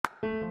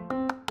Hello,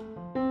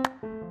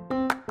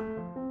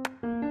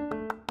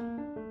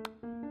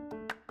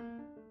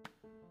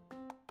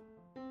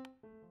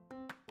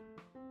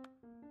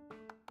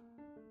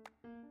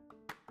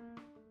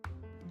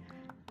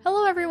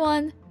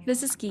 everyone.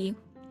 This is Guy.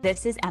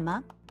 This is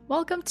Emma.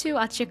 Welcome to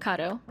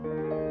Achikado,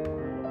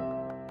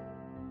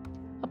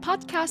 a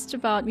podcast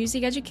about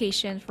music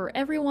education for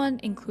everyone,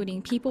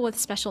 including people with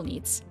special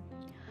needs.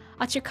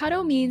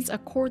 Achikado means a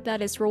chord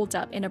that is rolled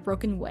up in a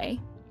broken way.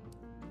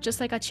 Just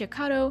like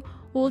Achikado,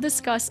 we'll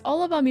discuss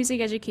all about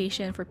music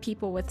education for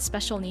people with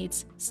special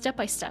needs step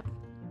by step.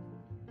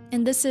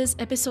 And this is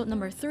episode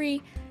number 3,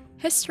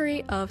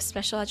 History of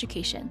Special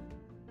Education.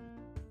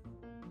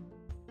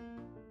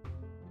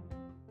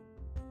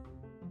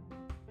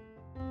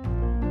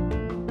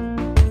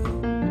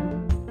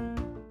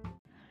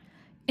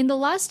 In the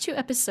last 2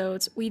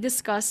 episodes, we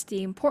discussed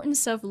the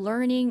importance of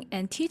learning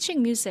and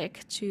teaching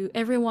music to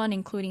everyone,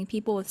 including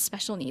people with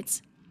special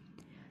needs.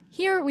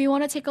 Here, we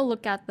want to take a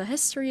look at the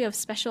history of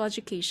special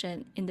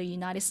education in the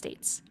United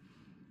States.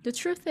 The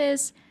truth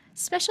is,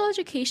 special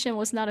education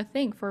was not a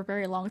thing for a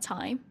very long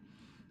time.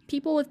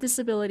 People with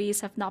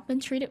disabilities have not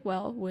been treated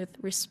well with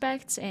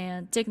respect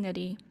and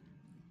dignity.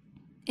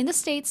 In the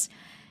States,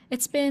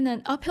 it's been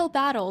an uphill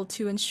battle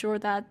to ensure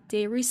that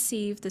they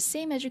receive the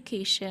same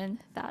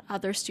education that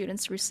other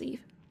students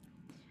receive.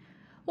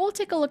 We'll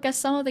take a look at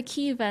some of the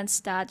key events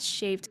that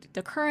shaped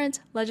the current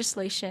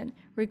legislation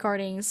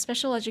regarding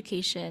special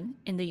education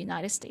in the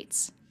United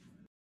States.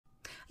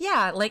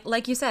 Yeah,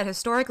 like you said,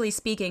 historically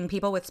speaking,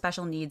 people with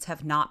special needs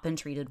have not been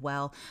treated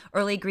well.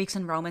 Early Greeks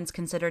and Romans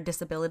considered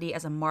disability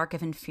as a mark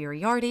of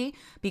inferiority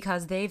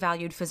because they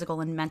valued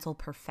physical and mental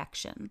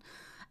perfection.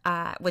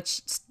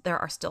 Which there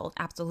are still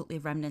absolutely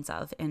remnants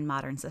of in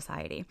modern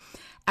society.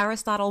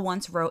 Aristotle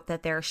once wrote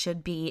that there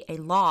should be a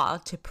law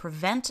to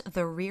prevent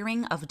the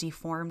rearing of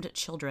deformed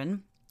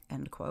children,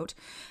 end quote,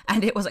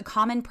 and it was a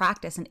common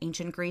practice in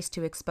ancient Greece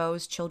to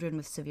expose children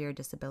with severe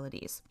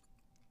disabilities.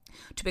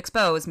 To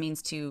expose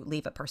means to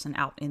leave a person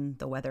out in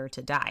the weather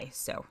to die,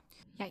 so.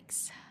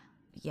 Yikes.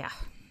 Yeah.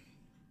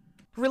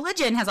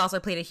 Religion has also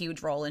played a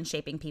huge role in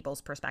shaping people's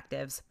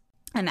perspectives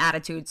and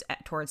attitudes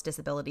towards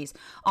disabilities.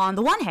 On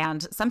the one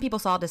hand, some people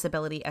saw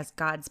disability as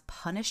God's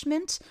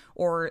punishment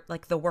or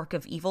like the work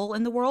of evil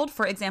in the world.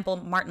 For example,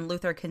 Martin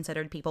Luther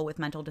considered people with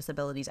mental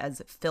disabilities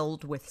as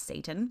filled with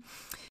Satan.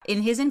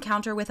 In his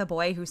encounter with a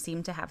boy who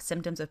seemed to have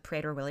symptoms of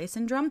Prader-Willi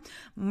syndrome,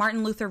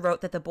 Martin Luther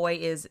wrote that the boy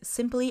is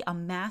simply a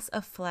mass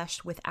of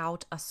flesh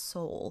without a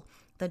soul.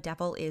 The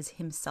devil is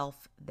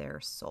himself their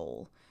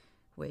soul,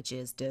 which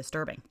is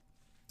disturbing.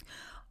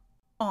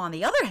 On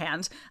the other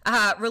hand,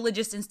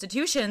 religious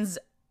institutions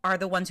are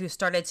the ones who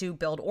started to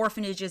build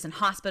orphanages and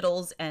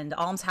hospitals and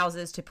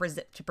almshouses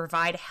to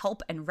provide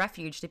help and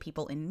refuge to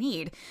people in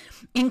need,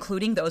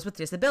 including those with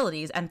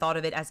disabilities, and thought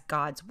of it as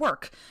God's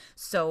work.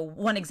 So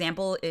one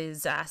example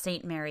is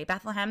St. Mary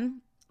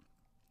Bethlehem,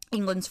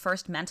 England's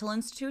first mental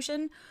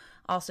institution,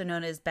 also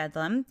known as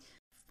Bedlam.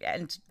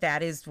 And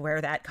that is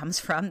where that comes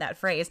from, that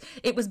phrase.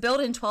 It was built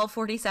in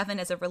 1247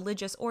 as a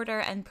religious order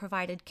and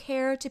provided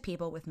care to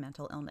people with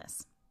mental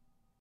illness.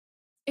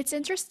 It's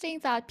interesting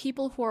that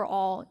people who are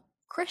all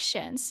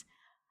Christians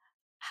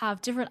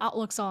have different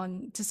outlooks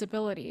on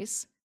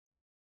disabilities.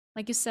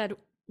 Like you said,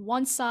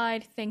 one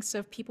side thinks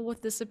of people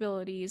with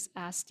disabilities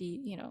as the,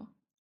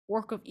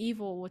 work of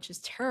evil, which is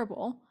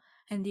terrible,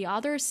 and the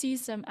other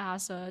sees them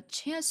as a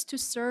chance to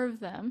serve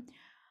them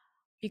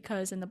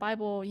because in the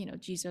Bible,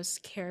 Jesus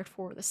cared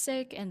for the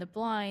sick and the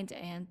blind,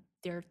 and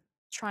they're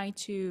trying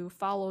to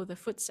follow the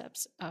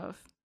footsteps of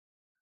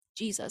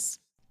Jesus.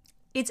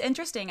 It's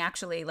interesting,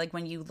 actually, like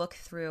when you look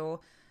through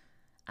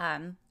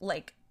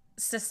like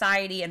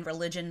society and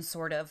religion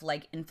sort of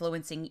like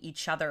influencing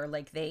each other,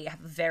 like they have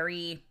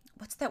very,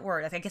 what's that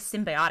word? I think a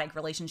symbiotic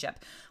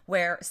relationship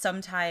where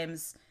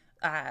sometimes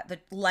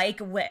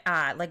like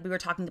we were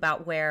talking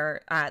about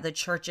where the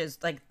church is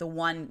like the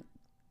one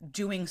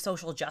doing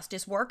social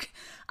justice work.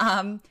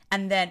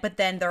 But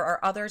then there are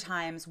other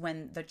times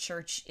when the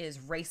church is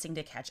racing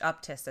to catch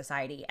up to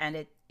society.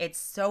 And it's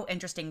so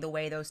interesting the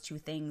way those two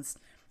things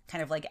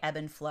kind of like ebb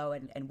and flow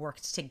and work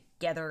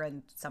together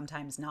and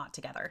sometimes not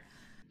together.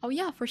 Oh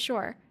yeah, for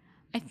sure.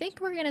 I think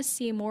we're going to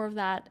see more of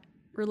that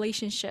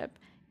relationship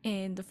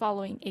in the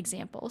following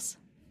examples.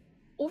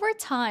 Over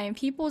time,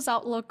 people's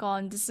outlook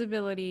on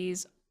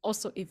disabilities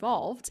also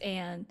evolved,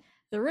 and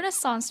the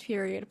Renaissance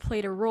period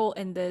played a role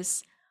in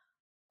this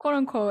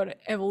quote-unquote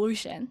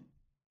evolution.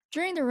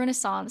 During the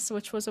Renaissance,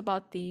 which was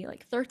about the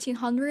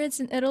 1300s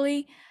in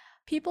Italy,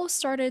 people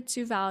started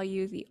to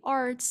value the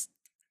arts,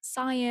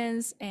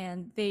 science,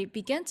 and they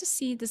began to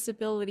see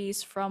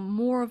disabilities from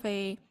more of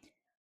a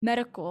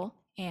medical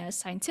and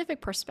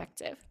scientific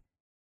perspective.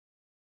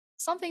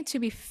 Something to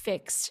be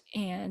fixed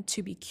and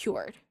to be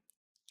cured.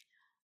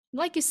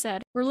 Like you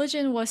said,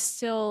 religion was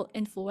still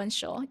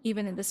influential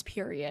even in this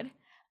period,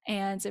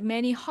 and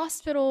many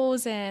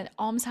hospitals and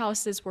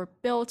almshouses were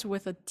built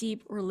with a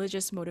deep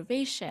religious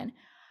motivation.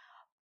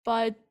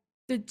 But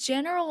the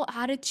general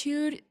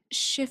attitude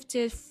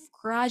shifted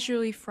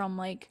gradually from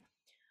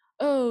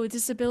oh,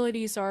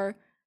 disabilities are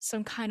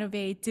some kind of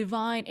a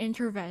divine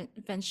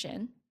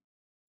intervention,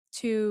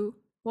 to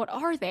what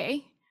are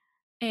they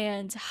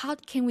and how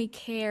can we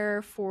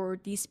care for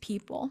these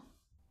people?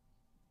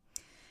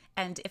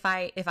 And if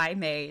I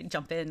may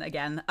jump in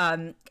again,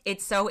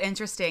 it's so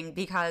interesting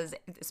because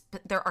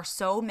there are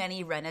so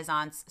many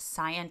Renaissance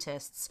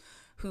scientists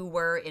who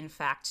were in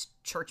fact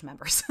church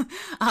members.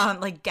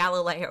 Like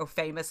Galileo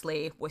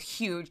famously was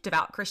huge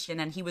devout Christian,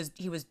 and he was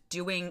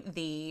doing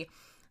the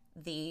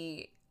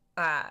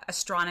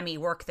astronomy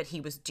work that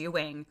he was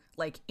doing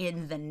like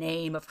in the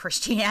name of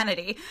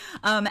Christianity.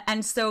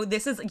 And so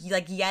this is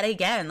like yet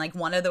again like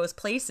one of those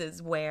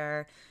places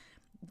where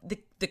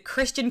the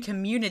Christian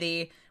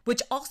community,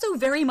 which also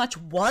very much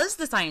was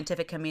the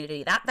scientific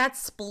community, that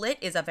split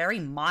is a very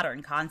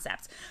modern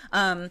concept.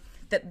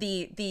 That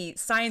the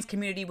science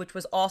community, which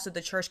was also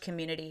the church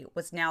community,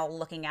 was now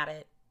looking at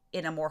it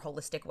in a more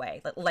holistic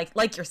way.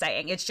 Like you're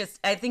saying, it's just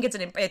I think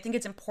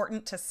it's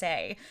important to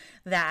say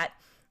that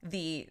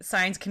the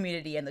science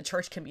community and the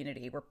church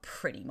community were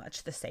pretty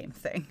much the same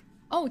thing.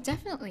 Oh,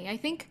 definitely. I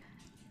think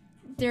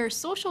their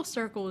social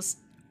circles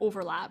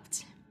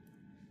overlapped.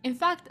 In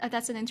fact,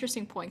 that's an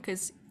interesting point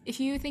because if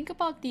you think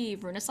about the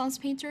Renaissance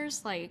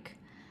painters like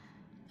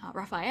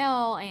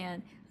Raphael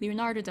and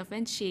Leonardo da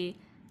Vinci,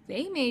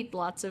 they made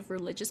lots of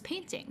religious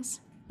paintings,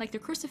 like the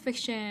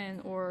crucifixion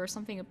or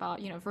something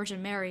about,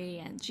 Virgin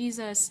Mary and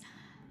Jesus.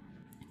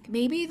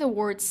 Maybe the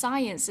word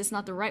science is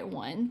not the right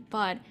one,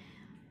 but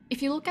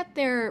if you look at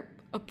their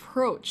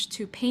approach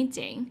to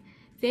painting,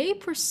 they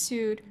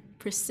pursued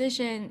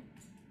precision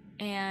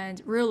and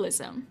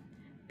realism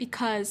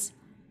because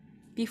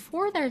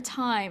before their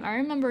time, I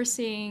remember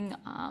seeing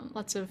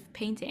lots of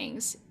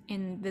paintings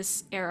in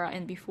this era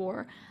and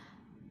before.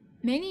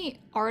 Many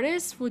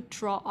artists would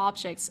draw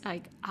objects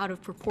like out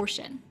of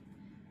proportion.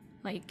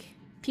 Like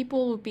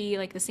people would be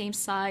like the same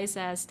size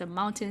as the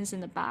mountains in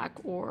the back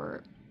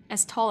or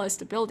as tall as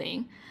the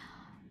building.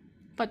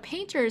 But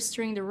painters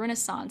during the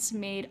Renaissance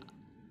made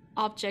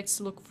objects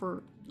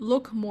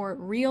look more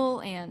real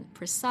and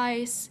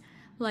precise.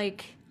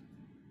 Like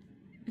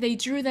they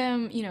drew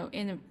them,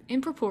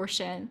 in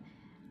proportion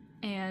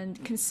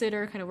and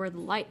consider kind of where the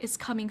light is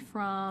coming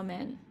from.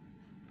 And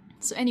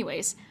so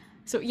anyways,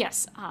 so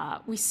yes,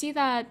 we see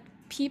that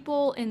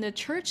people in the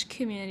church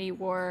community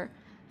were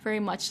very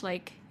much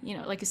like,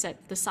 like you said,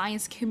 the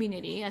science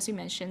community, as you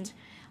mentioned,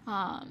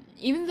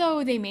 even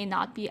though they may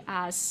not be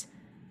as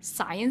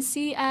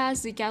science-y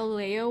as the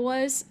Galileo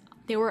was,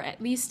 they were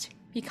at least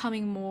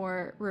becoming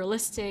more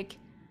realistic.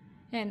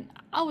 And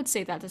I would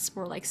say that it's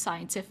more like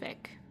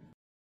scientific.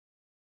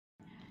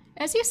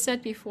 As you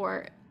said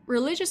before,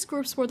 religious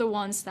groups were the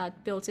ones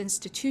that built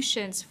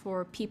institutions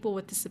for people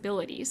with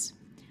disabilities.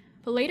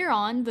 But later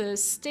on, the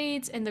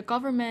state and the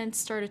government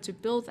started to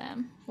build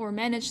them or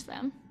manage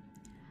them.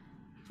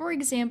 For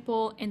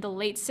example, in the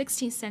late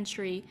 16th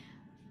century,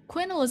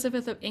 Queen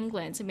Elizabeth of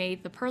England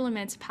made the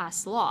Parliament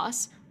pass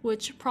laws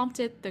which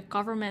prompted the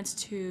government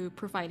to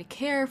provide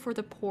care for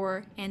the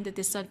poor and the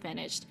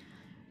disadvantaged,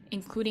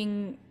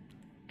 including,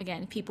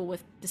 again, people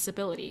with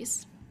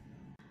disabilities.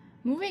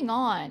 Moving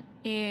on,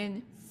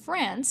 in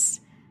France,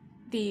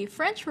 the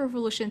French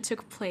Revolution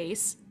took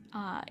place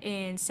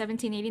in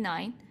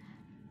 1789.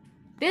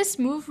 This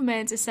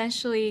movement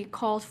essentially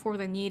called for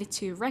the need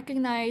to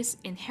recognize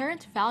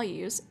inherent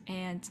values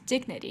and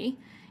dignity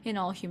in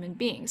all human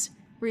beings,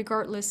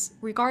 regardless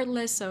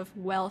of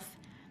wealth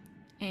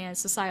and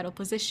societal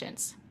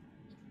positions.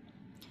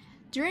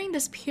 During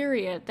this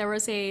period, there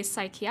was a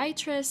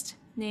psychiatrist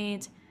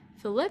named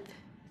Philippe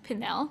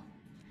Pinel.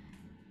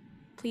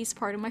 Please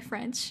pardon my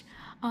French.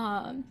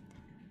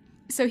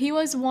 So he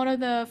was one of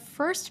the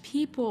first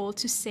people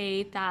to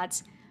say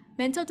that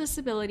mental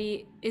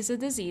disability is a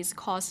disease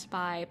caused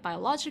by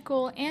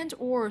biological and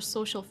or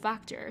social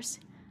factors,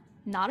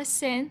 not a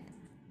sin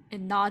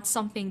and not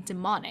something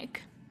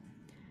demonic.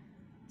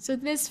 So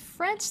this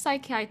French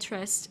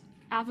psychiatrist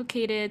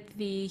advocated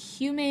the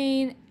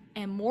humane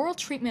and moral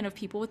treatment of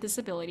people with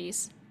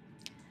disabilities.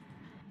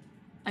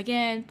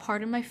 Again,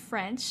 pardon my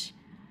French.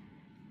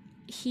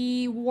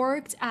 He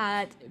worked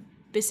at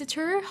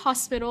Bicêtre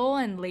Hospital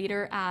and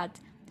later at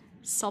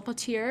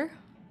Salpêtrière.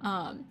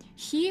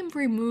 He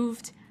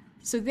removed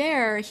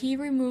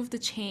the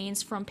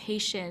chains from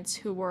patients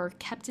who were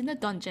kept in the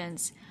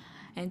dungeons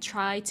and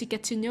tried to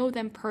get to know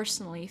them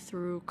personally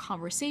through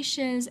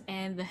conversations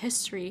and the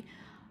history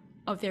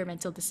of their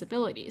mental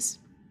disabilities.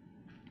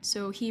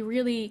 So he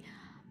really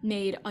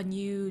made a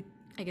new,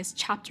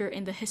 chapter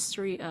in the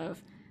history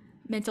of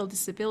mental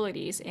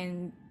disabilities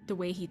and the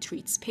way he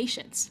treats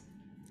patients.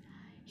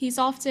 He's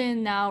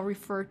often now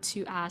referred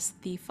to as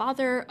the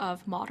father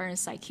of modern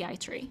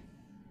psychiatry.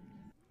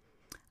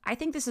 I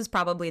think this is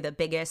probably the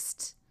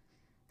biggest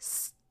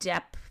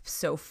step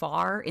so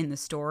far in the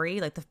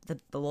story, like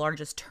the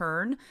largest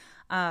turn.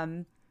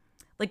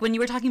 Like when you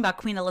were talking about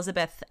Queen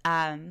Elizabeth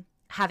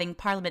having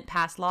Parliament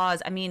pass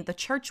laws, I mean, the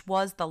church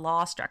was the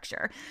law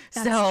structure.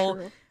 That's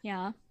true.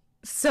 Yeah.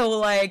 So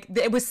like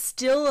it was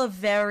still a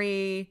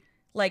very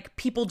like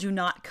people do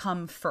not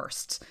come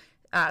first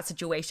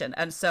situation.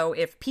 And so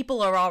if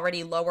people are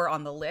already lower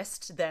on the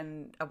list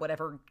than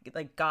whatever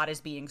like God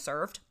is being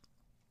served,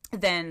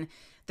 then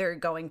they're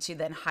going to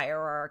then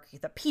hierarchy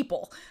the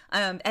people.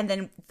 And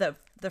then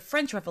the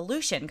French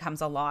Revolution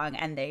comes along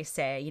and they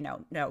say, you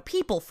know, no,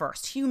 people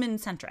first, human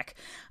centric.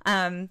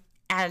 And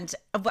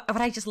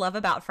what I just love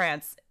about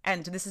France,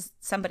 and this is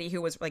somebody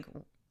who was like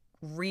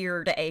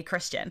reared a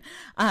Christian,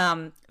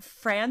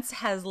 France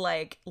has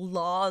like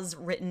laws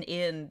written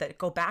in that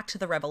go back to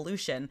the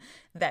revolution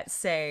that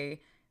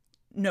say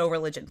no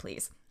religion,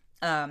 please.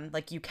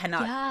 Like you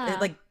cannot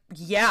like,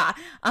 yeah.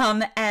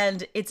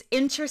 And it's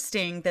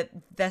interesting that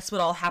this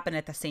would all happen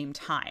at the same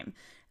time,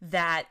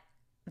 that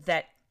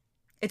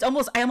it's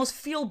almost, I almost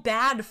feel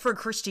bad for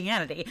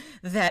Christianity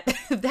that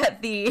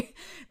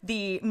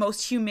the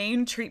most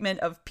humane treatment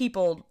of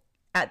people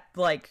at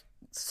like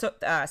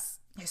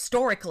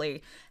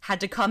historically had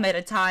to come at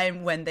a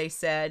time when they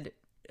said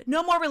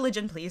no more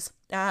religion, please.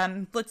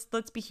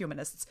 Let's be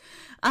humanists.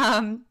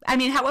 I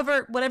mean,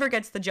 however, whatever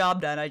gets the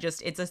job done.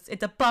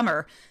 It's a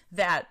bummer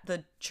that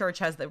the church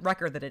has the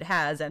record that it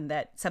has, and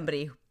that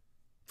somebody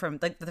from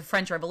the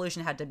French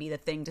Revolution had to be the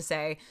thing to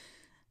say,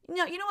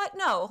 no, you know what?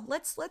 No,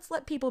 let's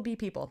let people be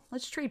people.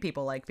 Let's treat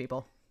people like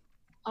people.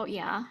 Oh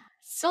yeah.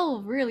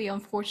 Still really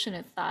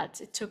unfortunate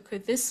that it took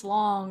this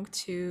long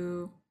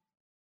to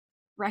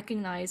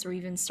recognize or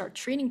even start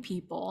treating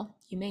people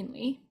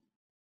humanely.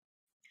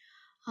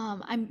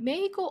 I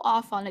may go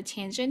off on a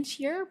tangent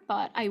here,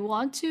 but I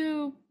want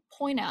to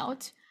point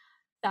out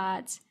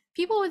that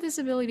people with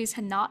disabilities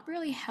had not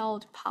really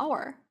held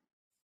power,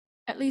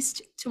 at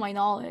least to my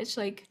knowledge.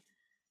 Like,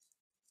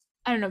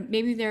 I don't know,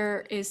 maybe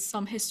there is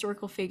some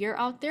historical figure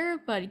out there,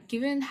 but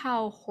given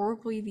how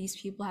horribly these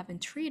people have been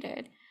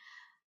treated,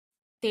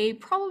 they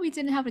probably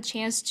didn't have a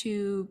chance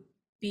to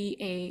be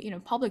a, you know,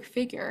 public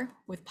figure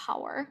with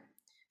power.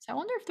 So I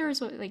wonder if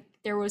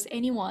there was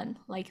anyone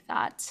like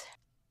that.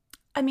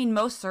 I mean,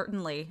 most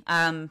certainly.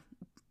 I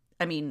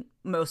mean,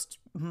 most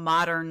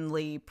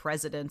modernly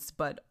presidents,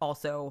 but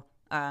also,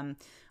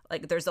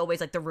 like, there's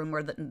always like the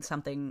rumor that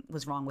something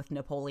was wrong with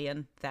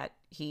Napoleon, that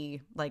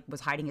he like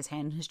was hiding his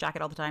hand in his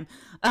jacket all the time.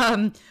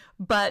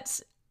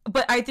 But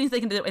I think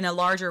they can do it in a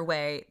larger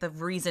way. The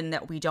reason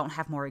that we don't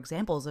have more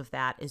examples of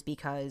that is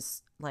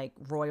because like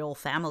royal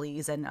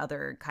families and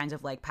other kinds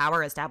of like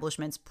power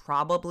establishments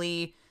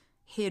probably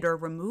hid or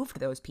removed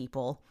those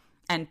people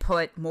and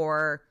put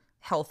more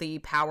healthy,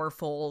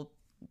 powerful,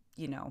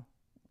 you know,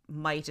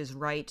 might is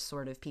right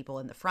sort of people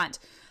in the front,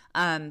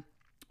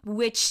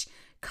 which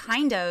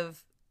kind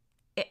of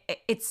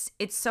it's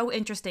so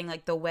interesting,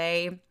 like the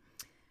way.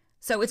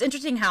 So it's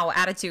interesting how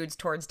attitudes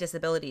towards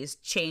disabilities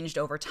changed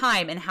over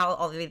time and how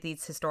all of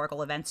these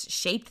historical events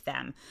shaped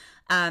them.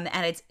 And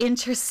it's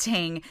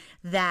interesting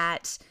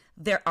that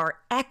there are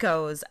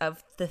echoes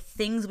of the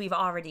things we've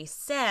already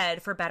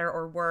said, for better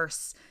or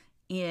worse,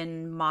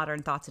 in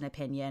modern thoughts and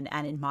opinion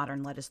and in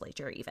modern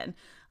legislature even.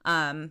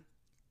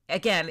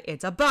 Again,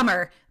 it's a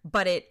bummer,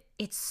 but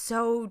it's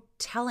so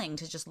telling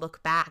to just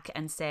look back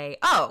and say,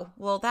 oh,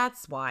 well,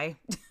 that's why.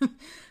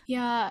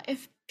 Yeah,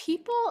 if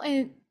people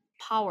in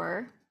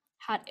power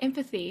had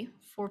empathy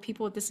for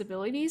people with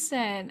disabilities,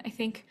 then I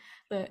think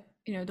the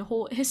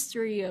whole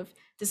history of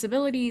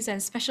disabilities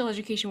and special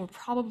education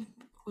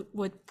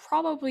would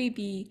probably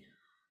be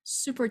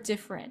super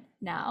different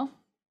now.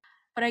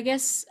 But I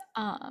guess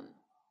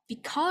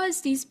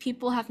because these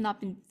people have not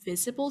been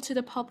visible to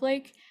the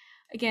public,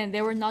 again,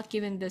 they were not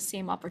given the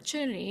same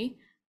opportunity,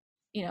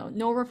 you know,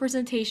 no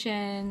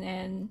representation,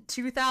 and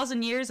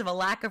 2,000 years of a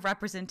lack of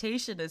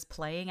representation is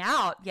playing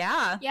out.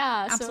 Yeah.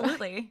 yeah,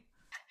 Absolutely.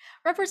 So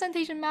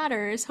representation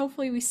matters.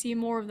 Hopefully we see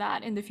more of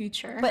that in the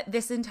future. But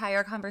this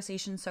entire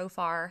conversation so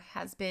far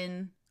has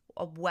been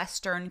a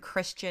Western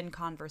Christian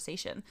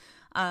conversation.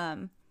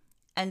 And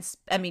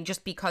I mean,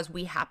 just because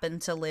we happen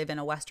to live in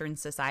a Western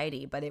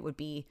society, but it would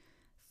be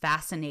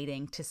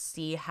fascinating to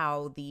see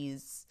how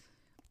these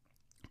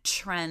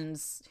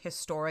trends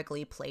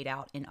historically played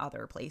out in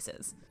other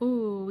places.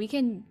 Ooh, we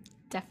can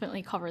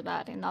definitely cover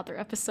that in other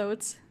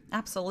episodes.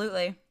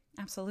 Absolutely.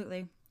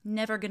 Absolutely.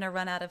 Never gonna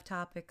run out of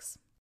topics.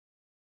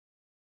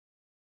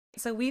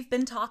 So we've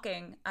been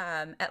talking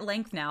at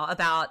length now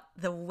about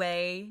the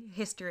way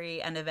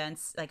history and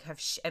events like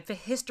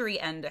history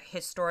and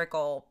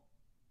historical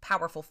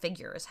powerful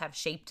figures have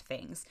shaped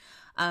things.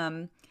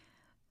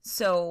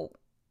 So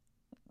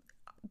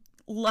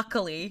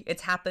luckily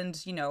it's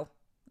happened, you know,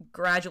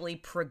 gradually,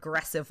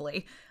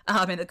 progressively,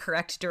 in the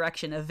correct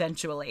direction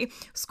eventually.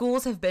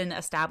 Schools have been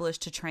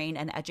established to train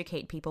and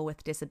educate people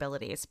with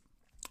disabilities.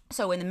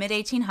 So in the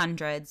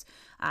mid-1800s,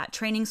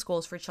 training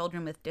schools for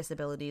children with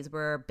disabilities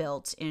were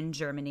built in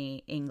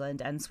Germany,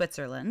 England, and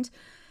Switzerland.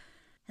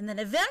 And then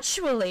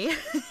eventually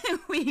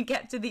we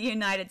get to the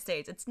United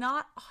States. It's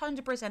not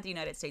 100% the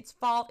United States'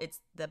 fault. It's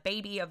the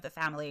baby of the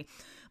family.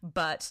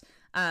 But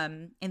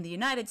in the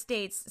United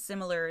States,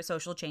 similar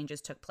social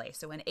changes took place.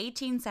 So in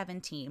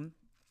 1817,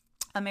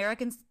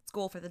 American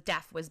School for the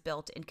Deaf was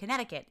built in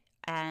Connecticut.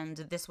 And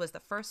this was the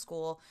first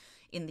school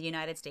in the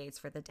United States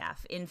for the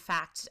deaf. In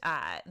fact,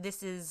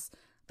 this is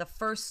the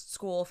first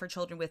school for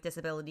children with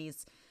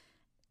disabilities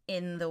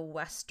in the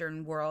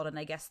Western world, and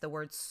I guess the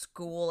word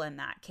school in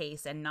that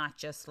case, and not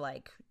just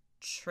like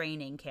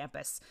training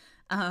campus.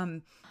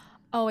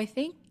 Oh, I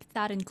think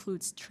that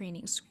includes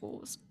training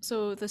schools.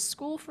 So the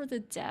School for the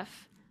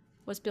Deaf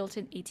was built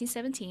in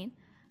 1817,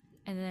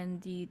 and then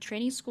the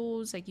training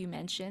schools, like you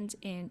mentioned,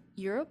 in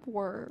Europe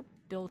were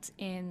built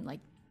in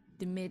like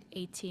the mid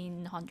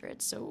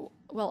 1800s, so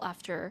well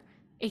after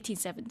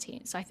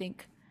 1817. So I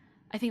think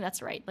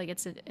that's right. Like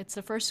it's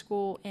the first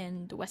school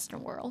in the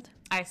Western world.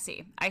 I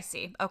see.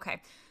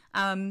 Okay.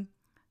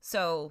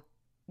 So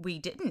we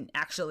didn't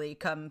actually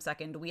come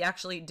second. We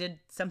actually did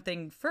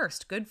something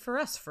first. Good for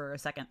us for a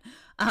second.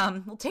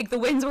 We'll take the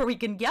wins where we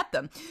can get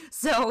them.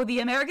 So the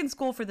American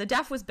School for the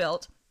Deaf was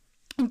built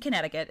in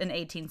Connecticut in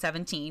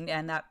 1817,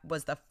 and that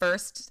was the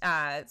first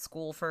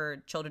school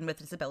for children with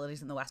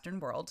disabilities in the Western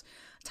world.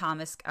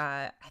 Thomas,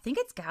 I think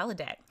it's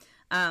Gallaudet,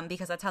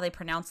 because that's how they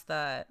pronounce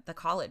the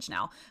college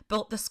now,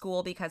 built the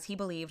school because he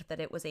believed that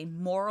it was a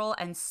moral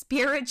and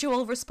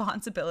spiritual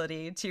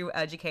responsibility to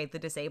educate the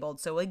disabled.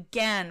 So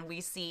again, we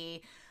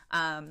see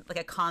like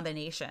a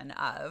combination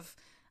of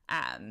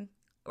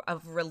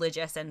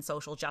religious and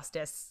social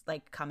justice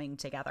like coming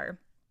together.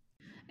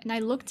 And I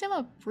looked him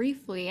up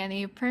briefly, and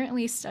he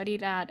apparently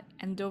studied at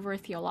Andover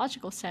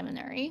Theological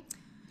Seminary.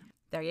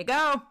 There you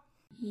go.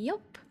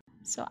 Yup.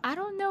 So I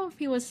don't know if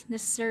he was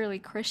necessarily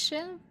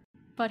Christian,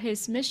 but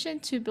his mission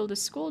to build a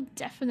school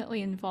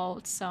definitely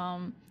involved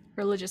some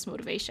religious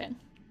motivation.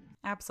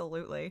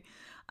 Absolutely.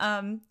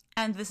 And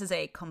this is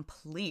a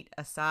complete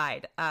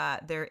aside.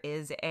 There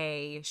is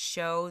a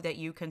show that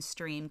you can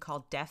stream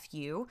called Deaf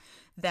U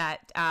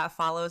that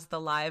follows the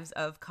lives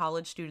of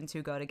college students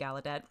who go to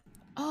Gallaudet.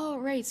 Oh,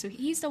 right. So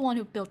he's the one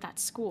who built that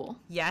school.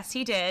 Yes,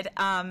 he did.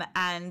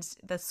 And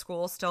the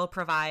school still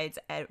provides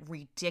a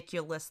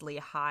ridiculously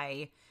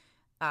high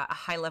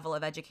level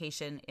of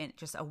education in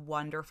just a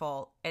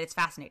wonderful, and it's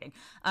fascinating.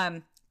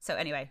 So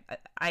anyway,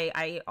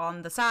 I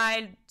on the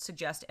side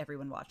suggest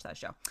everyone watch that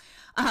show.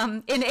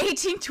 In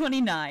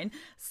 1829,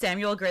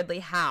 Samuel Gridley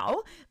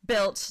Howe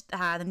built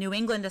the New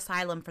England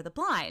Asylum for the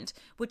Blind,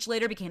 which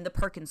later became the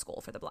Perkins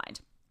School for the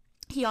Blind.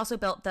 He also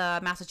built the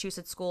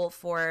Massachusetts School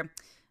for,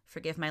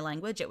 forgive my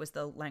language, it was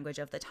the language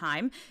of the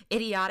time,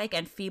 idiotic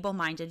and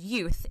feeble-minded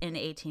youth in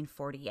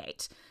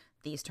 1848.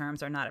 These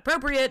terms are not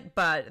appropriate,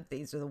 but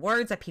these are the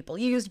words that people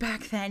used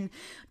back then.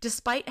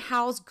 Despite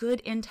Howe's good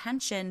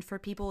intention for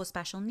people with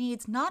special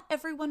needs, not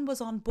everyone was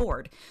on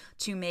board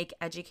to make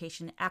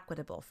education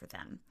equitable for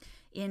them.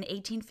 In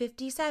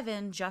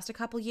 1857, just a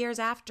couple years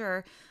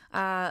after,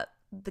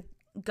 the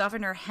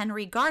Governor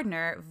Henry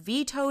Gardner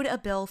vetoed a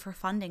bill for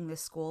funding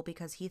this school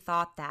because he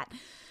thought that,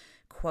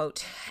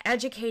 quote,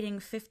 educating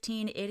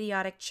 15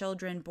 idiotic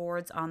children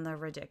borders on the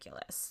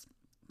ridiculous,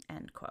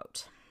 end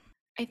quote.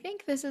 I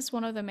think this is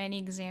one of the many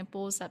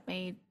examples that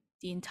made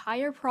the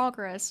entire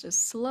progress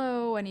just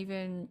slow and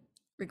even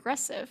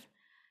regressive.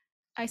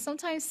 I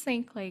sometimes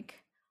think, like,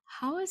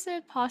 how is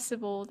it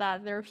possible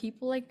that there are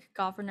people like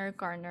Governor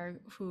Gardner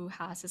who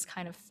has this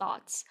kind of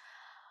thoughts?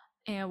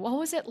 And what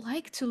was it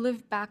like to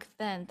live back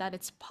then that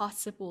it's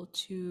possible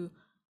to,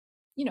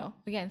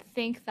 again,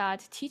 think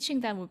that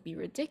teaching them would be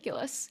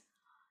ridiculous?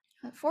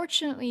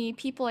 Fortunately,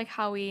 people like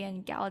Howie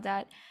and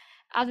Gallaudet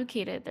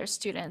advocated their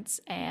students,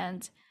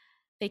 and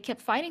they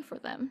kept fighting for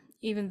them,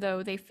 even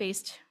though they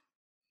faced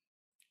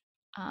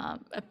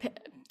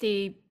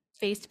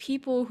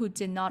people who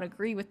did not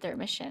agree with their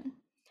mission.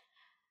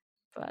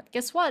 But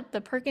guess what?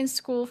 The Perkins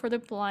School for the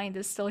Blind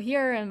is still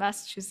here in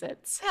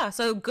Massachusetts. Yeah,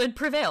 so good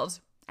prevailed,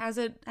 as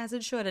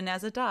it should and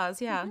as it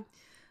does. Yeah,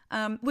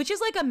 which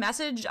is like a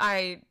message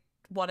I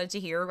wanted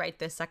to hear right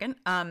this second.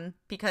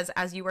 Because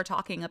as you were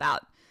talking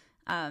about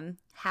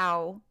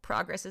how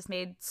progress is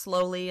made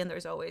slowly, and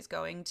there's always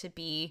going to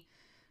be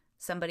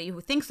somebody who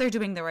thinks they're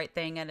doing the right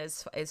thing and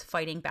is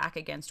fighting back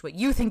against what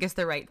you think is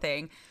the right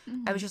thing.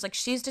 Mm-hmm. I was just like,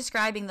 she's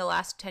describing the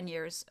last 10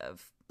 years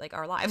of like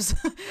our lives.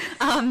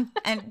 And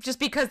just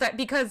because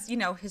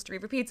history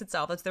repeats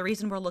itself. That's the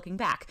reason we're looking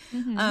back.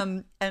 Mm-hmm.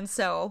 And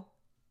so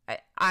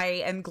I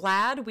am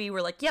glad we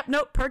were like, yep,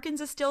 nope,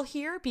 Perkins is still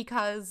here,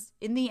 because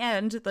in the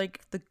end, like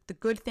the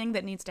good thing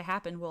that needs to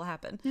happen will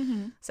happen.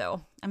 Mm-hmm.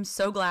 So I'm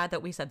so glad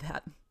that we said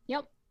that.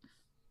 Yep.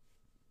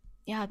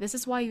 Yeah, this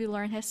is why you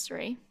learn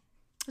history.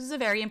 This is a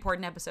very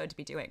important episode to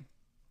be doing.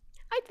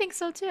 I think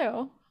so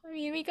too. I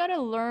mean, we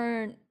gotta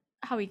learn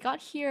how we got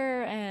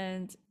here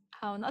and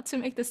how not to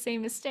make the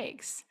same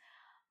mistakes.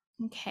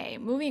 Okay,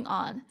 moving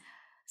on.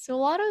 So a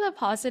lot of the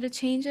positive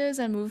changes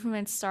and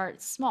movements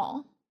start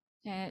small,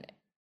 and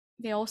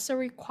they also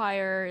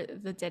require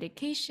the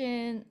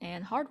dedication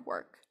and hard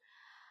work.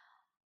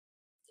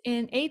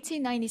 In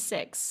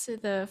 1896,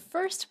 the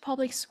first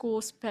public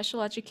school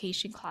special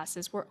education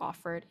classes were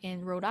offered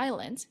in Rhode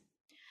Island.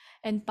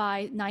 And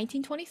by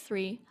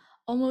 1923,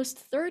 almost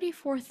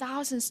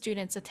 34,000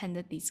 students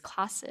attended these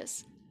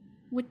classes,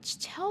 which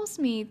tells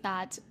me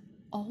that,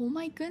 oh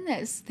my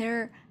goodness,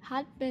 there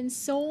had been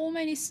so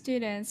many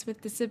students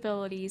with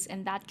disabilities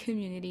in that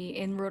community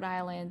in Rhode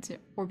Island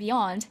or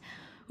beyond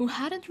who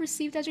hadn't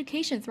received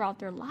education throughout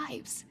their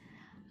lives.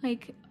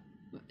 Like,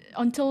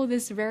 until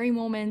this very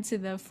moment,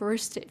 the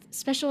first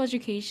special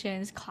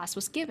education class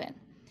was given.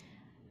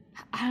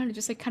 I don't know,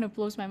 just like kind of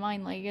blows my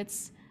mind. Like,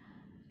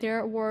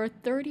 there were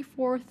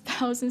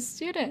 34,000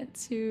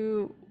 students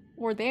who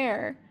were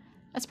there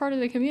as part of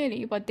the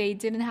community, but they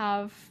didn't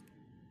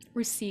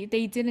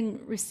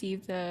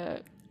receive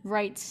the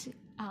right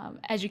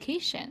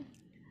education.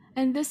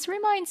 And this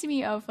reminds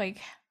me of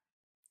like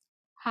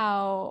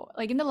how,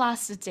 like, in the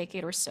last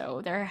decade or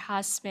so, there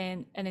has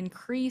been an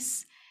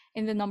increase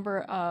in the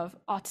number of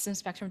autism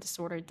spectrum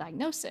disorder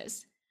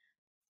diagnoses.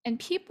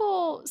 And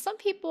some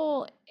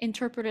people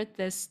interpreted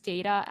this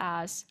data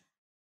as,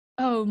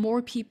 oh,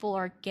 more people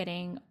are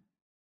getting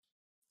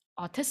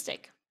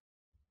autistic.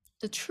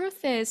 The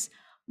truth is,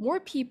 more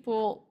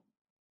people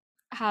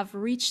have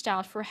reached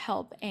out for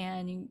help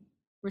and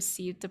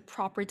received the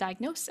proper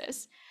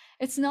diagnosis.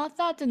 It's not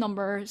that the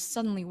number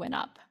suddenly went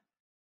up,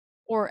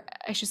 or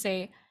I should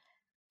say,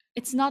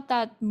 it's not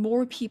that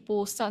more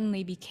people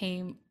suddenly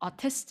became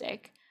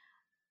autistic.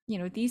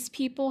 These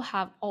people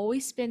have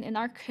always been in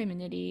our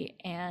community,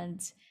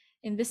 and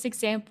in this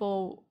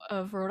example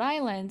of Rhode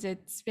Island,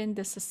 it's been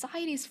the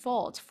society's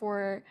fault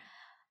for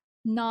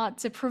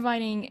not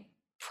providing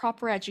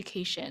proper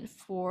education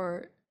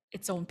for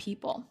its own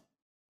people.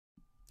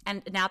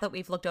 And now that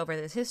we've looked over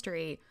this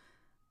history,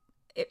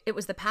 it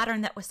was the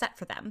pattern that was set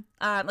for them.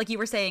 Like you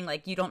were saying,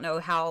 like, you don't know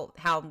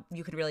how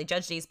you could really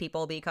judge these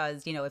people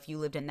because, if you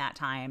lived in that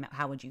time,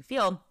 how would you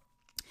feel?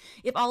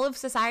 If all of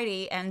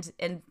society and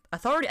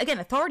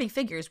authority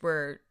figures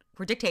were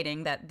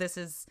dictating that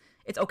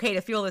it's okay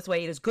to feel this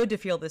way, it is good to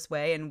feel this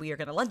way, and we are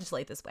going to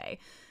legislate this way,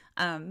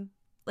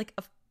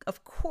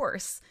 of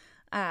course,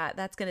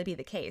 that's going to be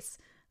the case.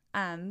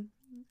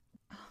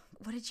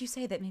 What did you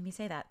say that made me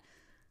say that?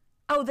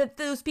 Oh, that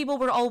those people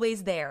were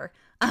always there.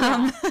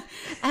 Yeah.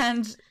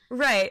 And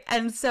right.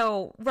 And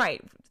so,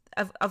 right.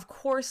 Of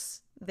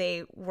course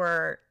they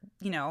were,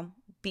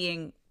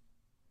 being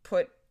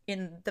put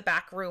in the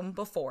back room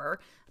before,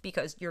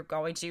 because you're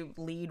going to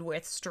lead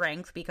with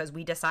strength because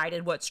we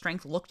decided what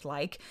strength looked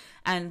like.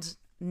 And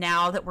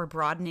now that we're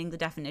broadening the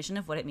definition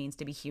of what it means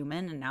to be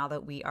human, and now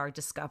that we are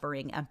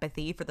discovering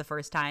empathy for the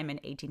first time in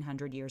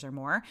 1800 years or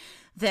more,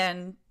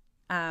 then,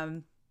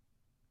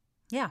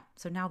 yeah,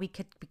 so now we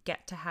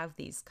get to have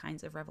these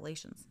kinds of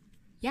revelations.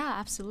 Yeah,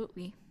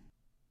 absolutely.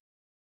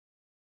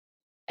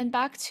 And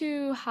back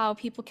to how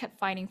people kept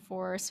fighting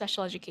for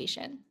special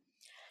education.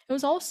 It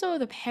was also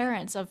the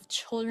parents of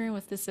children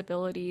with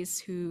disabilities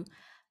who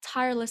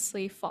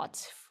tirelessly fought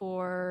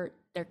for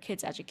their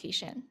kids'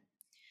 education.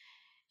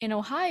 In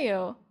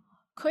Ohio,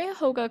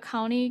 Cuyahoga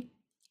County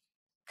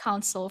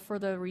Council for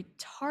the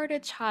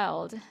Retarded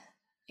Child,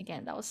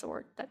 again, that was the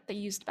word that they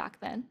used back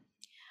then,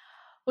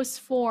 was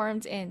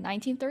formed in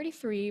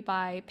 1933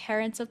 by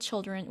parents of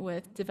children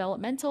with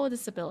developmental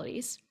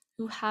disabilities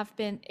who have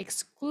been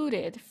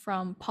excluded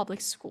from public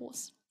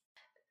schools.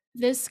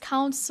 This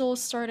council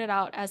started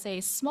out as a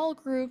small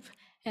group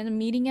and a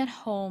meeting at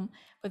home,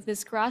 but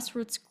this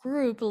grassroots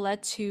group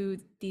led to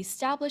the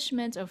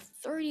establishment of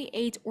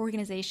 38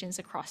 organizations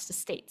across the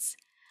states.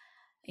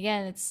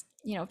 Again, it's,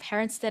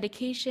 parents'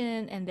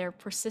 dedication and their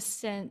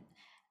persistent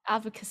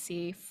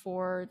advocacy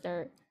for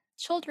their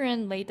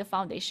children laid the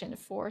foundation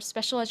for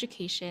special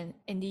education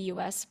in the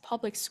US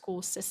public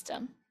school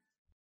system.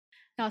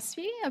 Now,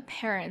 speaking of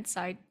parents,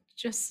 I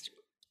just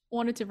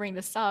wanted to bring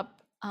this up.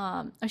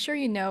 I'm sure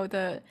you know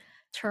the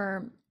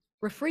term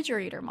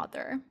refrigerator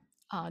mother.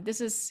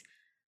 This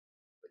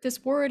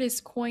word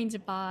is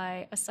coined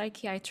by a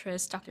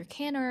psychiatrist, Dr.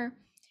 Kanner.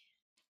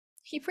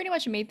 He pretty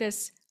much made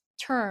this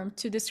term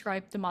to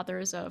describe the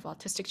mothers of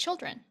autistic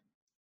children.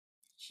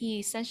 He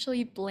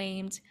essentially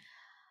blamed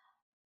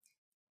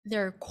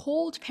their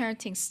cold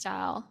parenting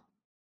style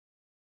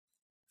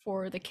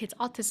for the kids'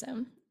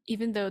 autism,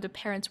 even though the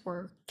parents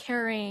were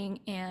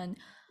caring and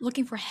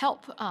looking for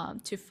help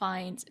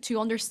to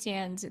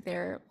understand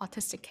their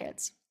autistic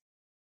kids.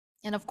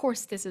 And of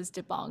course, this is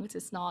debunked.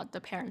 It's not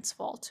the parents'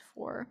 fault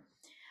for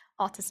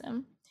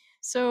autism.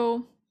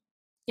 So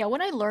yeah,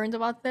 when I learned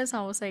about this,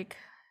 I was like,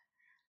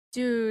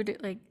 dude,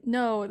 like,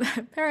 no,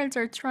 the parents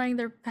are trying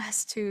their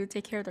best to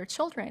take care of their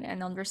children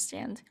and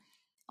understand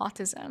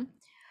autism.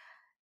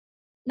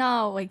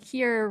 Now, like,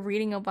 here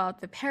reading about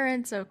the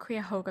parents of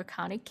Cuyahoga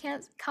County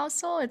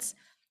Council, it's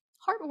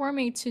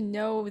heartwarming to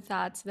know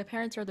that the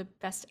parents are the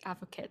best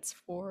advocates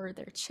for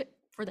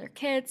their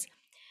kids,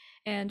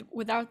 and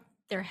without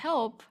their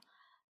help,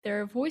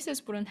 their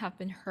voices wouldn't have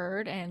been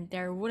heard, and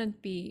there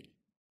wouldn't be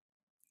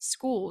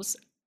schools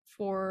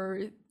for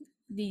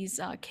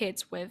these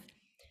kids with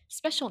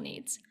special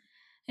needs.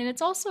 And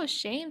it's also a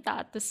shame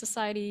that the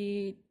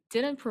society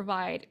didn't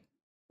provide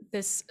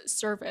this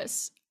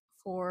service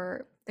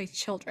for the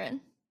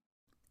children.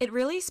 It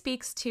really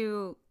speaks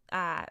to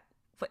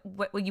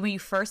when you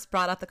first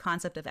brought up the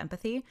concept of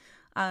empathy,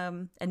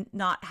 and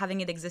not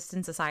having it exist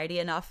in society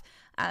enough.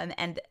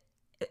 And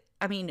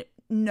I mean,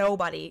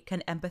 nobody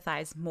can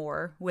empathize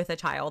more with a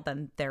child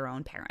than their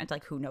own parent.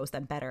 Like, who knows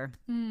them better?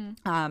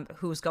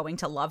 Who's going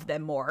to love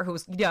them more?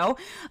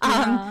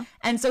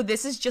 And so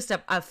this is just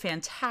a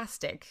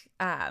fantastic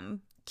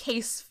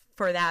case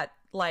for that,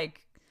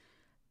 like,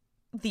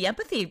 the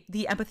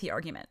empathy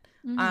argument.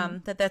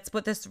 That's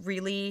what this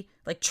really,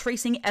 like,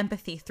 tracing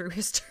empathy through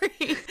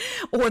history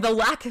or the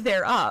lack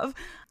thereof.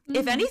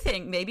 If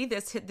anything, maybe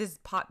this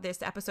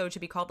episode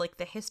should be called, like,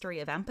 the history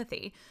of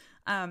empathy,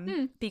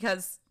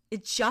 because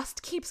it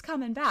just keeps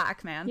coming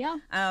back, man. Yeah.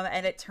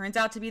 And it turns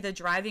out to be the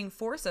driving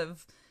force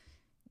of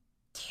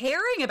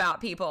caring about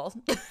people,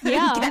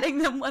 Yeah. getting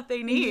them what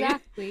they need.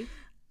 Exactly.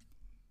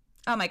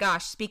 Oh my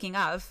gosh! Speaking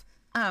of,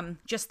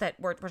 just that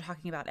we're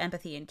talking about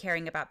empathy and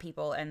caring about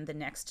people, and the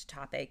next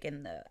topic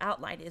in the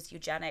outline is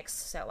eugenics.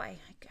 So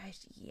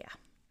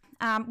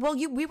yeah. Well,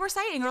 we were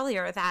saying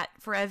earlier that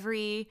for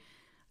every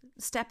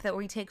step that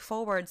we take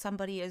forward,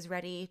 somebody is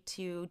ready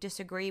to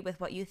disagree with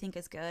what you think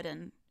is good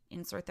and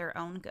insert their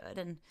own good.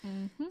 And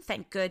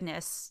thank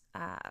goodness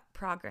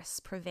progress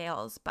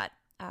prevails. But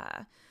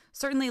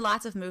certainly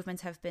lots of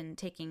movements have been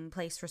taking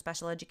place for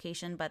special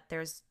education, but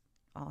there's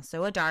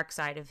also a dark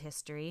side of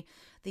history.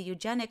 The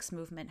eugenics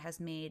movement has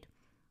made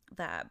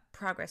the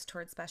progress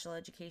towards special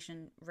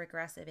education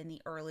regressive in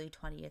the early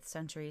 20th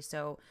century.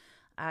 So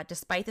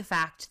despite the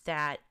fact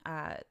that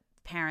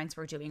parents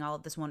were doing all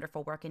of this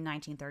wonderful work in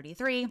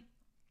 1933,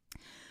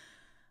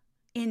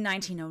 in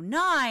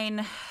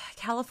 1909,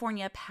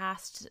 California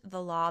passed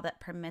the law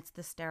that permits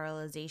the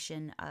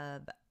sterilization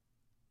of,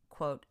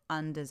 quote,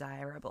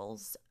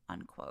 undesirables,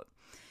 unquote.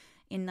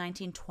 In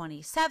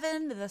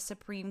 1927, the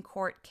Supreme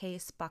Court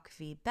case Buck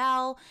v.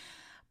 Bell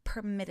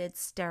permitted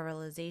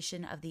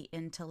sterilization of the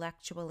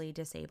intellectually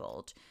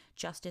disabled.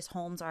 Justice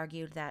Holmes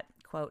argued that,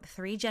 quote,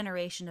 3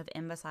 generations of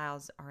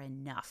imbeciles are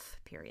enough,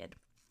 period.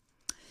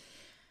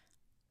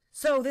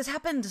 So this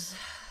happened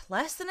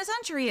less than a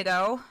century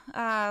ago.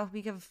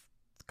 We have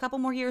a couple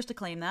more years to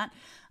claim that.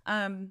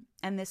 And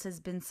this has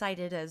been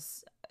cited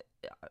as,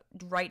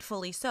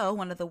 rightfully so,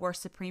 one of the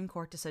worst Supreme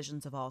Court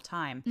decisions of all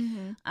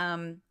time.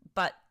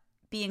 But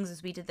being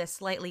as we did this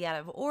slightly out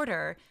of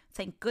order,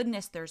 thank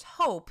goodness there's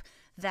hope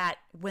that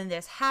when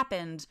this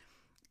happened,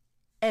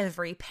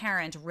 every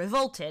parent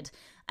revolted.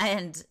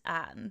 And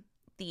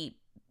the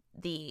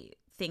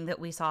thing that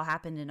we saw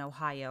happen in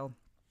Ohio,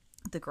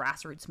 the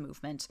grassroots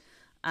movement,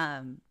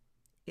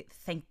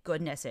 thank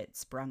goodness it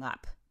sprung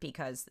up,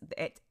 because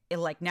it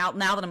like now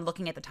that I'm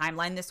looking at the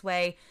timeline this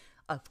way,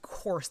 of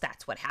course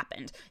that's what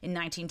happened. In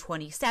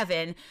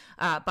 1927,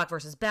 Buck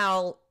versus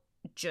Bell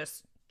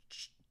just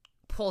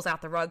pulls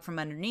out the rug from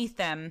underneath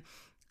them,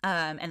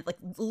 and like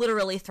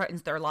literally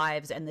threatens their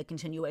lives and the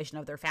continuation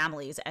of their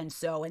families. And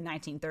so in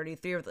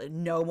 1933,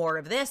 no more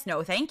of this,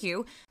 no thank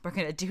you, we're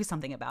going to do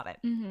something about it.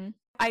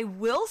 I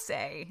will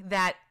say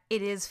that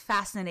it is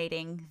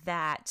fascinating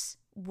that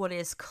what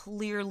is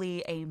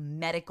clearly a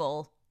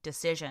medical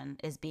decision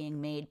is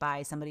being made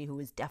by somebody who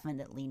is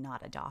definitely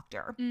not a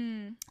doctor.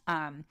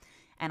 And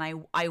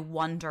I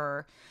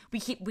wonder,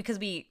 because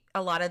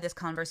a lot of this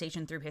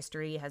conversation through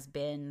history has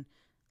been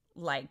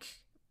like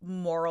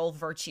moral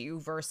virtue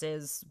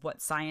versus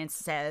what science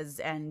says,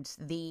 and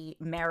the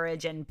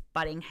marriage and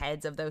butting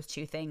heads of those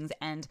two things.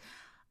 And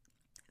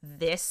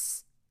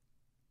this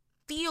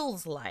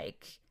feels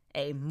like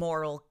a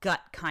moral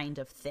gut kind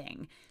of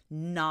thing,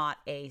 not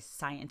a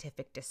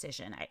scientific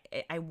decision.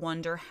 I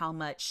wonder how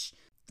much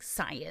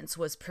science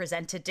was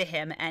presented to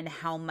him, and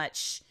how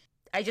much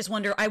I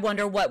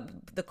wonder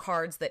what the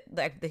cards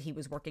that he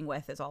was working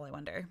with is all I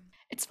wonder.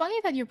 It's funny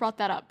that you brought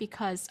that up,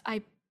 because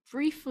I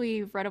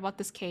briefly read about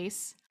this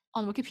case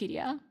on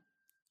Wikipedia,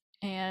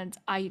 and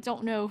I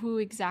don't know who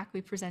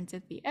exactly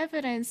presented the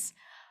evidence,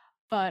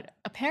 but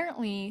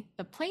apparently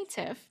the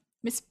plaintiff,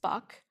 Miss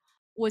Buck,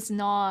 was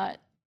not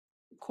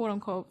quote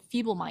unquote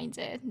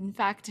feeble-minded. In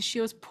fact,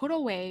 she was put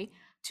away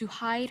to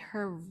hide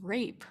her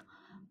rape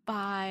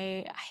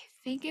by, I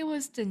think it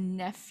was the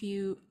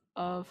nephew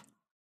of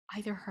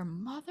either her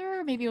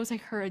mother, maybe it was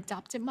like her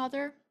adopted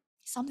mother,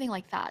 something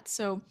like that.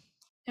 So,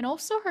 and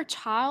also her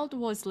child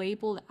was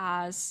labeled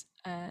as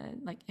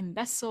like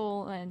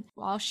imbecile, and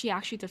while she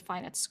actually did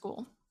fine at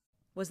school.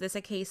 Was this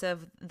a case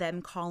of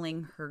them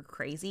calling her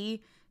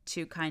crazy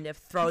to kind of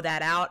throw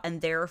that out,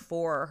 and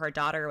therefore her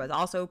daughter was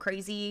also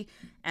crazy,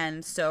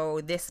 and so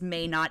this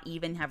may not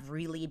even have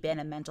really been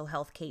a mental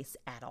health case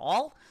at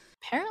all?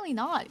 Apparently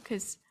not,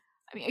 because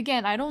I mean,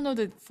 again, I don't know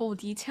the full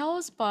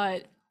details,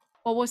 but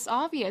what was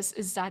obvious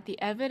is that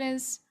the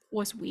evidence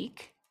was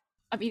weak.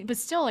 I mean, but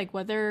still, like,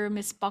 whether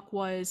Miss Buck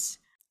was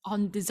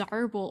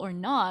undesirable or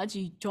not,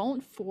 you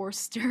don't force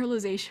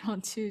sterilization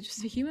onto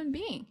just a human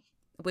being.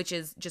 Which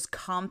is just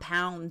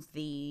compounds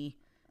the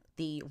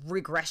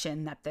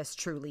regression that this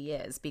truly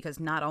is, because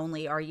not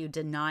only are you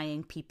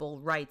denying people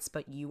rights,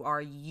 but you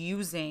are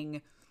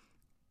using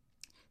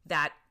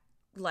that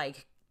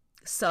like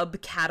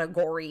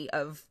subcategory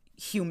of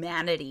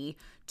humanity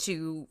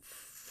to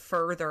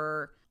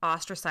further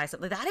ostracize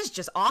something. That is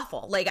just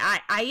awful. Like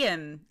I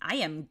am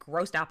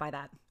grossed out by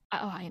that.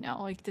 Oh, I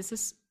know. Like, this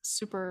is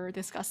super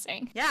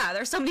disgusting. Yeah,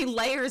 there's so many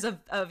layers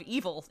of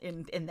evil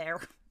in there.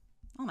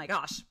 Oh my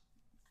gosh.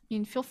 I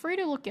mean, feel free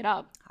to look it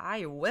up.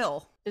 I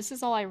will. This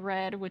is all I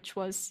read, which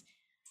was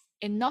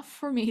enough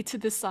for me to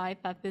decide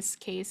that this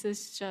case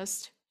is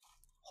just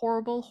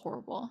horrible,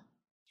 horrible.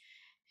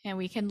 And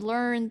we can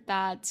learn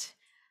that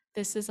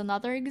this is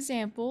another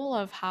example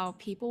of how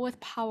people with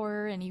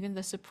power and even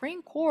the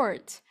Supreme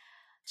Court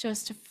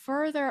just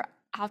further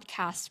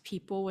outcast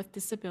people with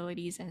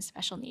disabilities and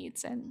special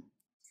needs. And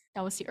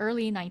that was the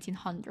early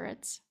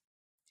 1900s.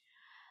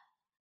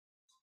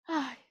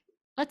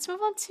 Let's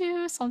move on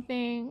to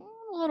something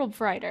a little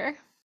brighter.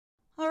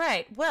 All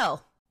right.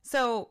 Well,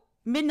 so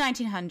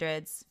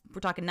mid-1900s, we're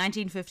talking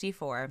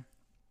 1954,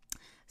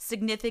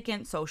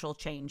 significant social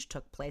change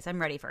took place. I'm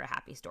ready for a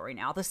happy story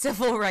now. The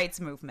civil rights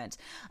movement.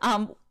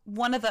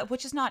 One of the,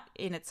 which is not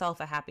in itself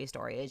a happy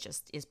story, it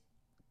just is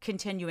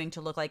continuing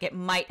to look like it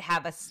might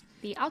have us.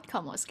 The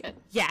outcome was good.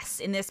 Yes,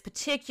 in this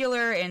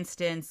particular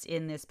instance,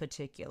 in this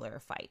particular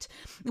fight.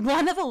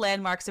 One of the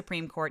landmark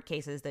Supreme Court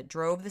cases that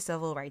drove the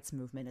civil rights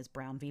movement is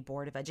Brown v.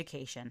 Board of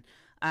Education,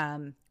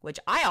 which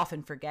I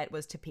often forget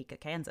was Topeka,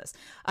 Kansas.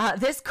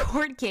 This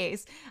court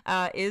case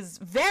is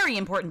very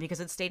important because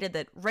it stated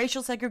that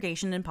racial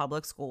segregation in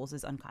public schools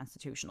is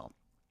unconstitutional.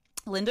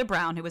 Linda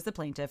Brown, who was the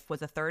plaintiff,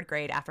 was a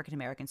third-grade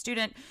African-American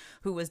student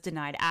who was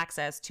denied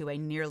access to a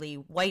nearly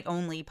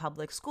white-only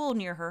public school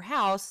near her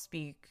house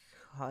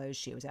because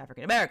she was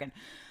African-American.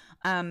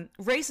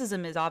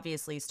 Racism is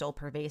obviously still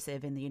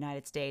pervasive in the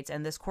United States,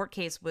 and this court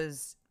case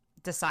was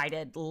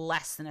decided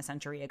less than a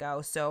century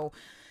ago. So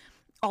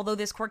although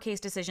this court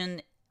case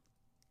decision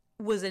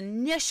was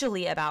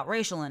initially about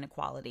racial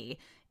inequality,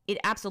 it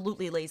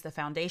absolutely lays the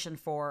foundation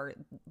for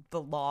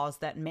the laws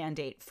that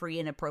mandate free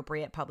and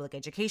appropriate public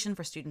education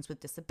for students with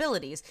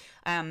disabilities,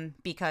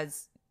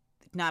 because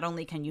not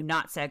only can you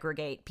not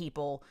segregate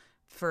people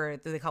for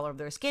the color of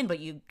their skin, but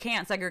you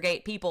can't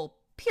segregate people,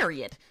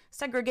 period.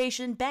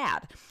 Segregation,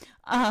 bad.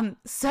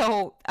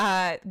 So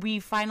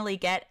we finally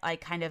get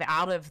kind of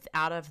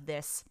out of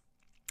this,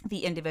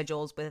 the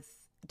Individuals with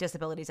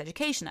Disabilities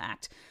Education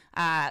Act,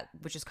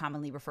 which is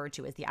commonly referred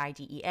to as the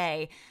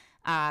IDEA,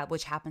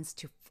 which happens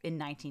in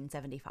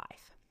 1975.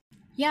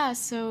 Yeah,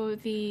 so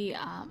the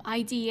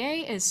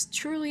IDEA is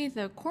truly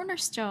the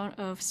cornerstone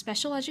of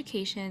special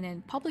education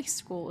in public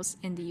schools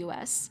in the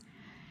US.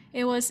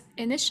 It was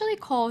initially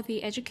called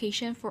the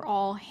Education for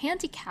All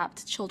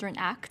Handicapped Children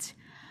Act,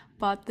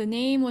 but the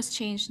name was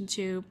changed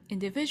into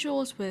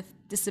Individuals with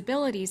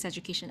Disabilities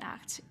Education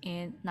Act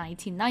in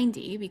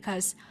 1990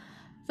 because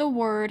the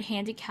word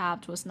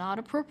handicapped was not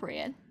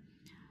appropriate.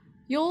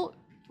 You'll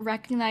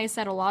recognize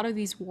that a lot of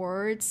these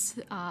words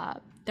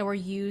that were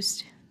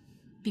used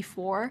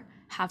before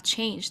have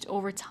changed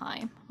over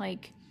time.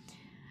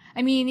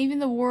 Even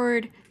the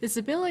word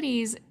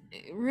disabilities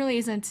really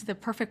isn't the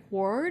perfect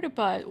word,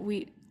 but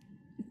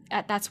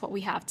that's what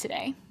we have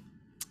today.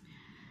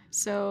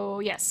 So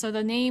yes, so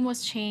the name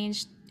was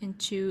changed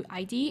into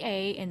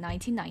IDEA in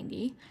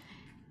 1990.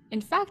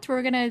 In fact,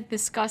 we're going to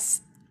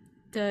discuss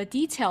the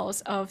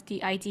details of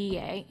the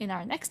IDEA in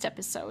our next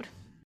episode.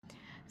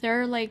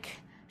 There are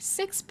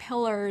 6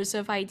 pillars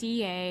of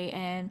IDEA,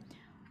 and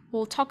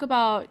we'll talk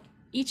about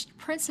each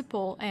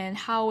principle and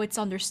how it's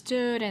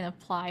understood and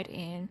applied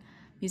in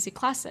music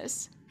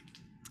classes.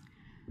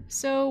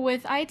 So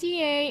with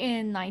IDEA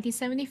in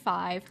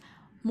 1975,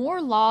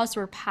 more laws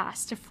were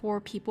passed for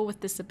people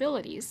with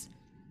disabilities.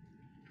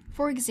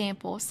 For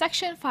example,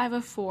 Section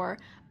 504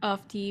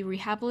 of the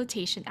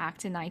Rehabilitation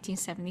Act in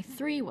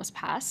 1973 was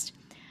passed.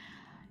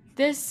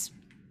 This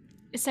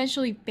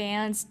essentially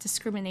bans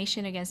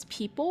discrimination against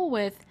people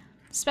with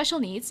special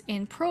needs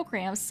in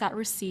programs that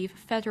receive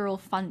federal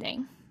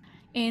funding.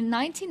 In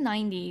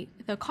 1990,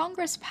 the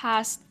Congress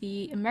passed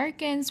the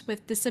Americans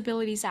with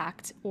Disabilities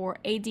Act, or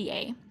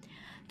ADA,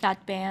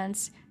 that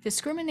bans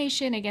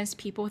discrimination against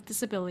people with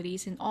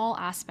disabilities in all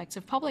aspects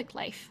of public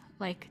life,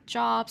 like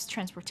jobs,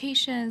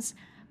 transportations,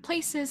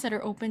 places that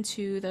are open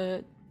to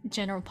the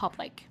general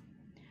public.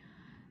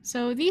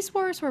 So these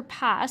words were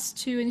passed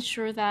to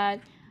ensure that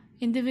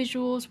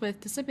individuals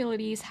with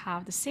disabilities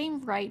have the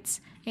same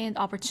rights and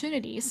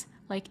opportunities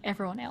like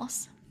everyone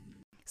else.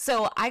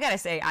 So I gotta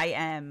say, I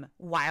am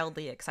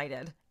wildly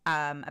excited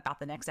about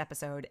the next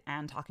episode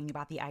and talking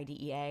about the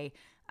IDEA.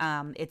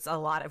 It's a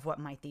lot of what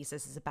my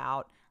thesis is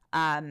about.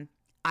 I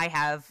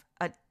have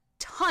a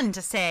ton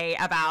to say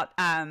about,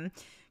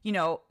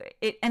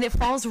 it, and it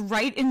falls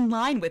right in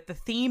line with the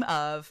theme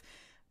of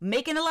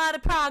making a lot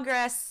of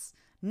progress,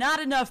 not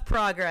enough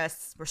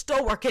progress. We're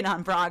still working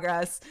on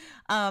progress.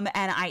 And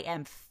I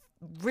am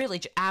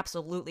really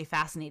absolutely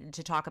fascinated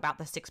to talk about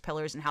the 6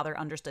 pillars and how they're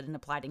understood and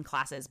applied in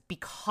classes,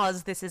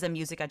 because this is a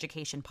music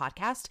education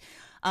podcast.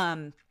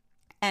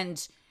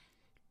 And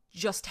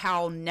just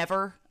how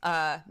never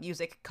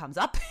music comes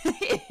up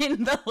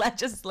in the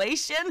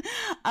legislation,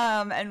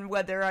 and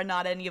whether or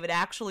not any of it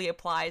actually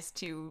applies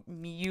to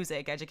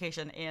music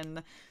education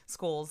in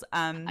schools.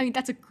 I mean,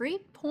 that's a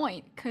great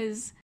point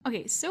because,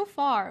 okay, so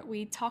far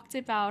we talked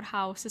about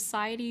how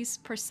society's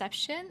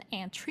perception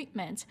and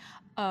treatment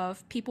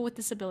of people with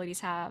disabilities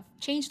have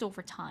changed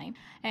over time,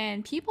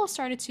 and people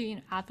started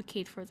to,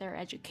 advocate for their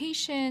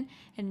education,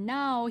 and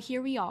now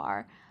here we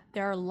are.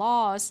 There are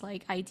laws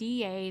like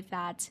IDEA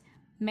that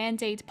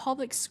mandate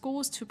public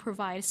schools to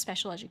provide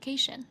special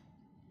education.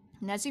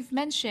 And as you've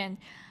mentioned,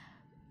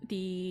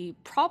 the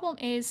problem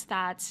is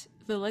that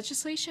the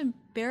legislation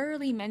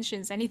barely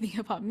mentions anything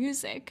about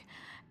music.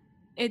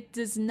 It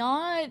does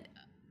not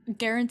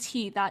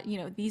guarantee that,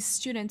 these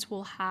students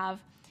will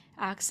have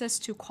access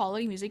to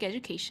quality music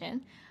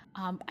education.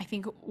 I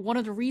think one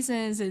of the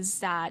reasons is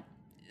that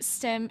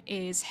STEM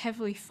is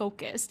heavily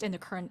focused in the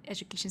current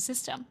education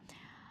system.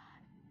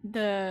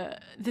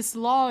 This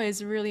law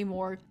is really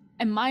more,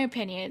 in my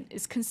opinion,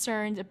 is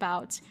concerned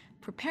about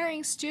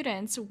preparing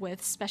students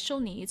with special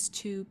needs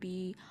to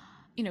be,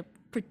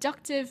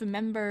 productive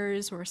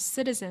members or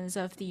citizens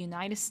of the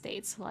United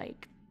States,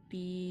 like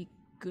be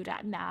good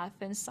at math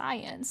and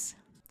science.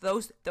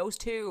 Those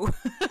two.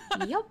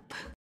 Yep.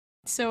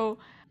 So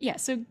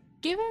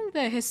given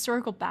the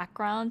historical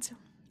background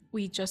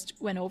we just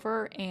went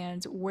over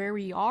and where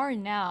we are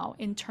now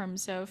in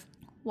terms of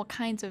what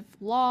kinds of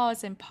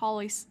laws and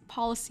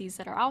policies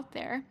that are out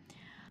there,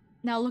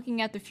 now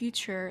looking at the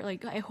future,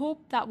 I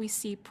hope that we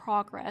see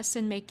progress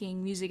in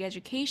making music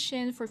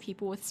education for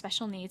people with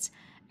special needs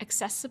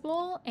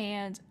accessible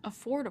and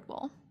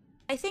affordable.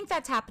 I think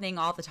that's happening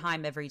all the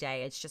time, every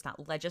day. It's just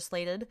not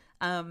legislated,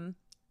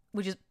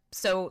 which is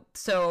so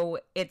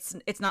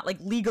it's not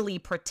legally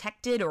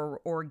protected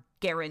or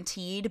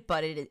guaranteed,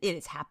 but it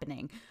is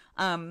happening,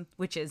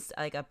 which is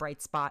a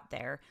bright spot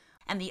there.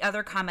 And the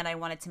other comment I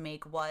wanted to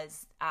make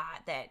was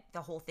that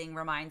the whole thing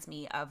reminds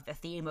me of the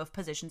theme of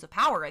positions of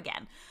power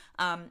again.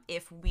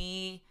 If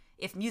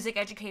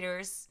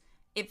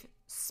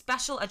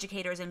special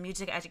educators and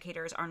music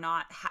educators are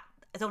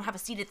don't have a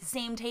seat at the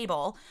same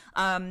table,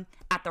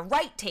 at the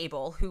right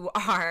table, who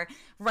are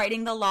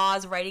writing the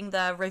laws, writing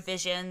the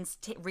revisions,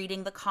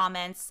 reading the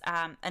comments,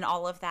 and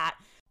all of that,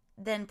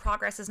 then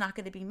progress is not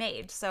going to be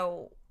made.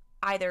 So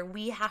either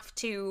we have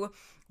to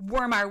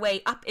worm our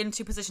way up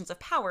into positions of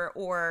power,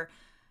 or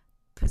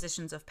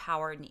positions of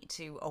power need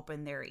to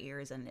open their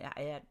ears and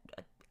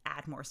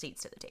add more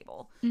seats to the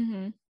table.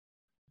 Mm-hmm.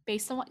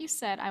 Based on what you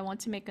said, I want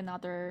to make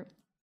another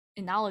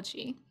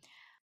analogy.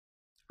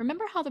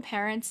 Remember how the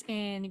parents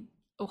in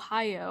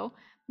Ohio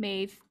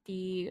made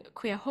the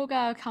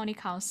Cuyahoga County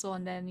Council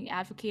and then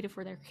advocated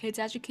for their kids'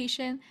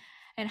 education,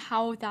 and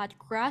how that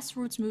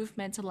grassroots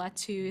movement led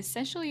to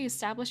essentially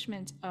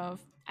establishment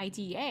of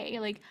IDEA?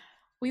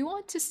 We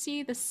want to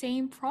see the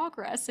same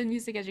progress in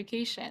music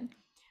education,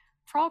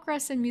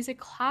 progress in music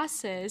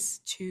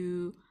classes,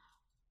 to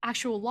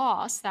actual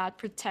laws that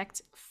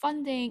protect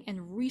funding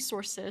and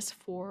resources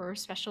for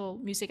special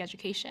music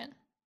education.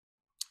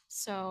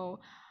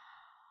 So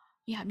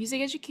yeah,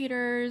 music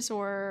educators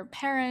or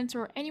parents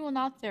or anyone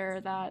out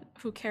there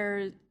who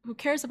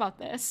cares about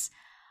this,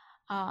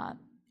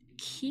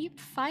 keep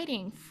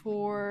fighting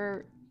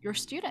for your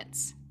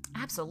students.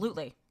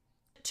 Absolutely.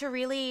 To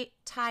really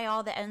tie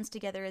all the ends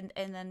together in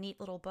a neat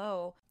little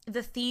bow,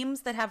 the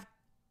themes that have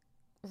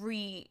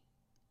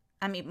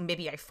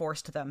maybe I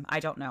forced them,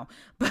 I don't know,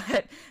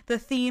 but the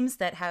themes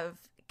that have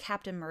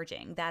kept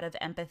emerging, that of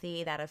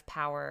empathy, that of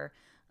power,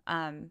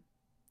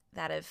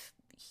 that of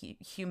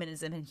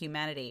humanism and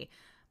humanity,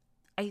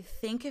 I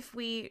think if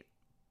we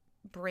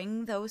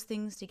bring those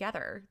things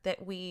together,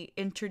 that we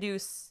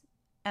introduce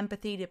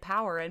empathy to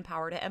power and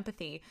power to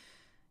empathy,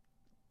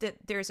 that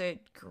there's a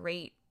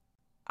great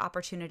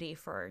opportunity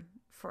for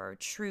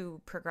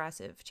true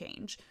progressive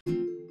change.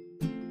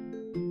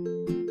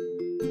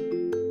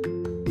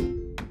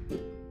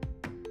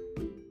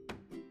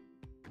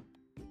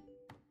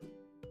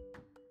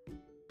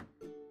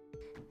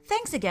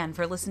 Thanks again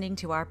for listening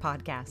to our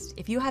podcast.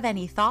 If you have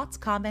any thoughts,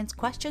 comments,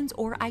 questions,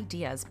 or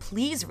ideas,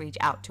 please reach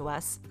out to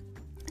us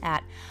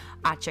at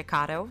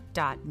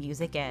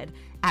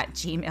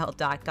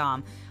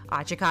achicado.musiced@gmail.com.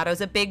 Achicado is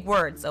a big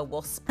word, so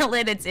we'll spell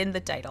it. It's in the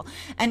title.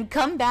 And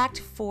come back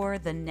for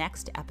the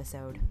next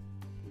episode.